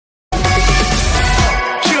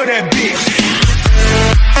kill that bitch.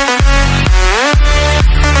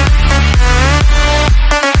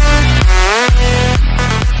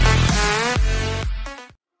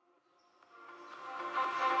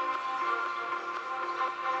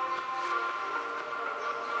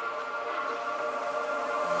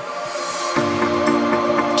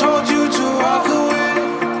 Told you to walk away.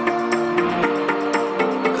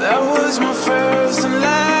 That was my first and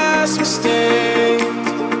last mistake.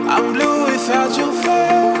 I'm blue without your faith.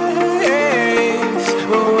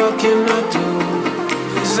 But what can I do?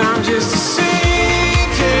 'Cause I'm just a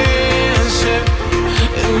sinking ship,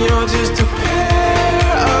 and you're just a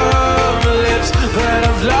pair of lips that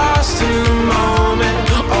I've lost in the moment.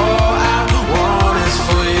 All I want is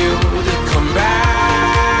for you to come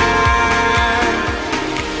back.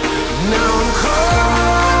 Now I'm caught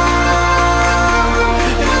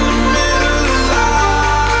in the middle of life,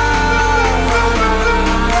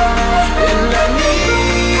 and I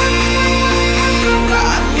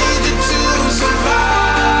need you to survive.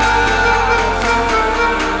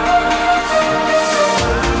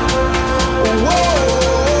 Whoa,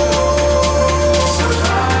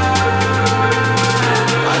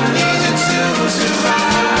 I need you to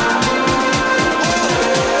survive.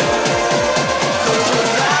 'Cause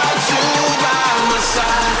without you by my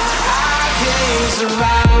side, I can't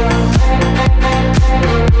survive.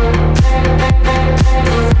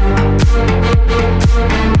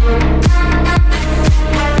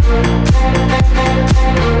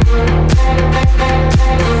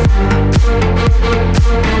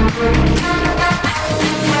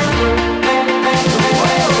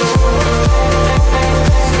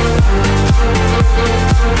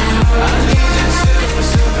 I need you to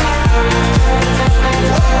survive.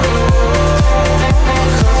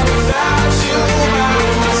 'Cause without you by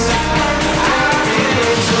my side, I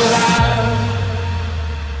can't survive.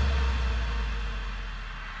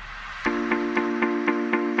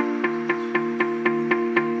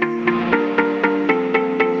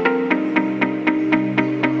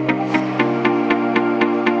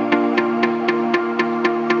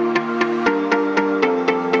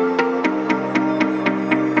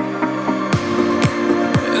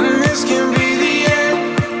 And this can be the end.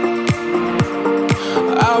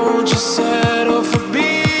 I won't just settle for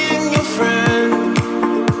being your friend.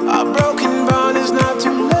 Our broken bond is not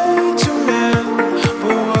too late to mend.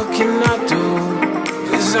 But what can I do?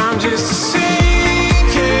 'Cause I'm just a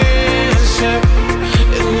sinking ship,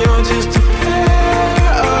 and you're just a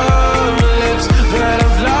pair of lips that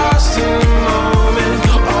I've lost in the moment.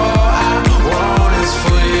 All I want is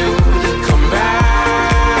for you to come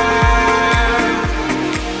back.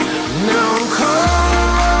 Now I'm caught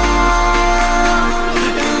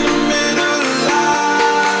in the middle of life,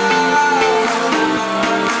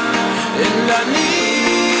 and I need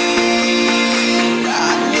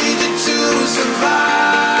you to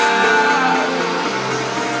survive.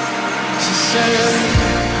 She said,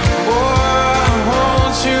 boy, I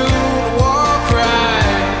want you to walk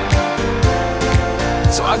right,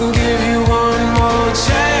 so I can give you one more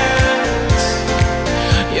chance.